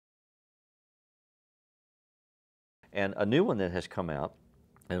And a new one that has come out,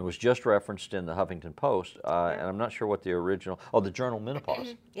 and it was just referenced in the Huffington Post, and I'm not sure what the original, the journal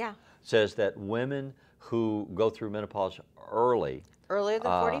Menopause, yeah, says that women who go through menopause earlier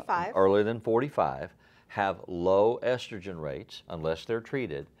than 45, have low estrogen rates unless they're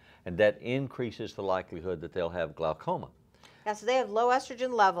treated, and that increases the likelihood that they'll have glaucoma. Yeah, so they have low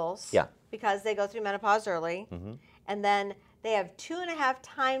estrogen levels. Yeah. Because they go through menopause early, and then they have 2.5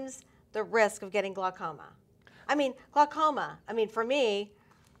 times the risk of getting glaucoma. I mean, glaucoma, for me,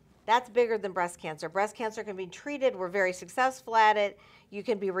 that's bigger than breast cancer. Breast cancer can be treated. We're very successful at it. You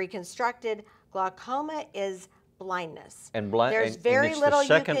can be reconstructed. Glaucoma is blindness. And there's very it's little the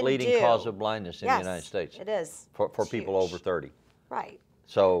second you can leading do. cause of blindness in the Yes, United States. it is. For people over 30. Right.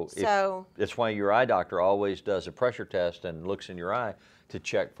 So that's why your eye doctor always does a pressure test and looks in your eye to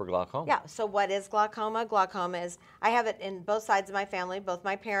check for glaucoma. Yeah, so what is glaucoma? Glaucoma is, I have it in both sides of my family. Both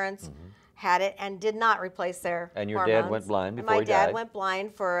my parents had it and did not replace their And your hormones. dad went blind before My he died? dad went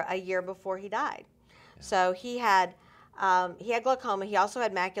blind for a year before he died. Yeah. So he had glaucoma. He also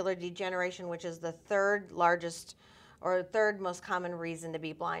had macular degeneration, which is the third largest or third most common reason to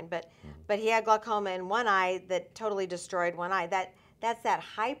be blind. But he had glaucoma in one eye that totally destroyed one eye. That's that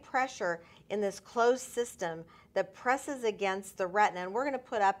high pressure in this closed system that presses against the retina. And we're going to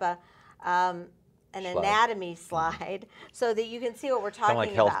put up an anatomy slide so that you can see what we're talking about.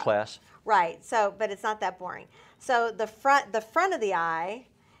 Kind of like health class? Right. So, but it's not that boring. So the front of the eye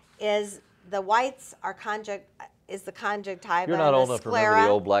is the whites are the conjunctiva. You're not old enough to remember sclera. the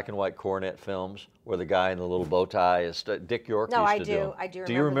old black and white coronet films where the guy in the little bow tie is Dick York No, used to do them. I do.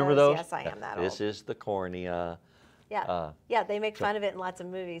 Do you remember those? Yes, I am that old. This is the cornea. Yeah, yeah, they make fun of it in lots of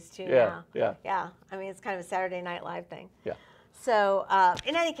movies too Yeah, now. Yeah. It's kind of a Saturday Night Live thing. Yeah. So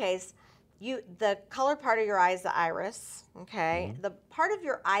in any case, the colored part of your eye is the iris. Okay. The part of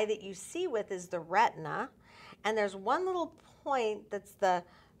your eye that you see with is the retina, and there's one little point that's the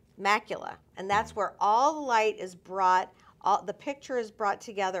macula, and that's where all the light is brought. The picture is brought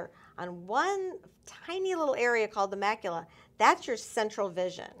together on one tiny little area called the macula. That's your central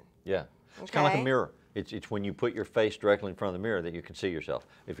vision. Yeah. It's kind of like a mirror. It's when you put your face directly in front of the mirror that you can see yourself.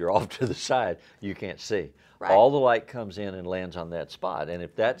 If you're off to the side, you can't see. Right. All the light comes in and lands on that spot. And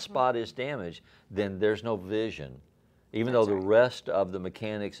if that spot is damaged, then there's no vision. Even though the rest of the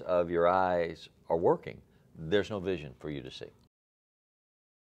mechanics of your eyes are working, there's no vision for you to see.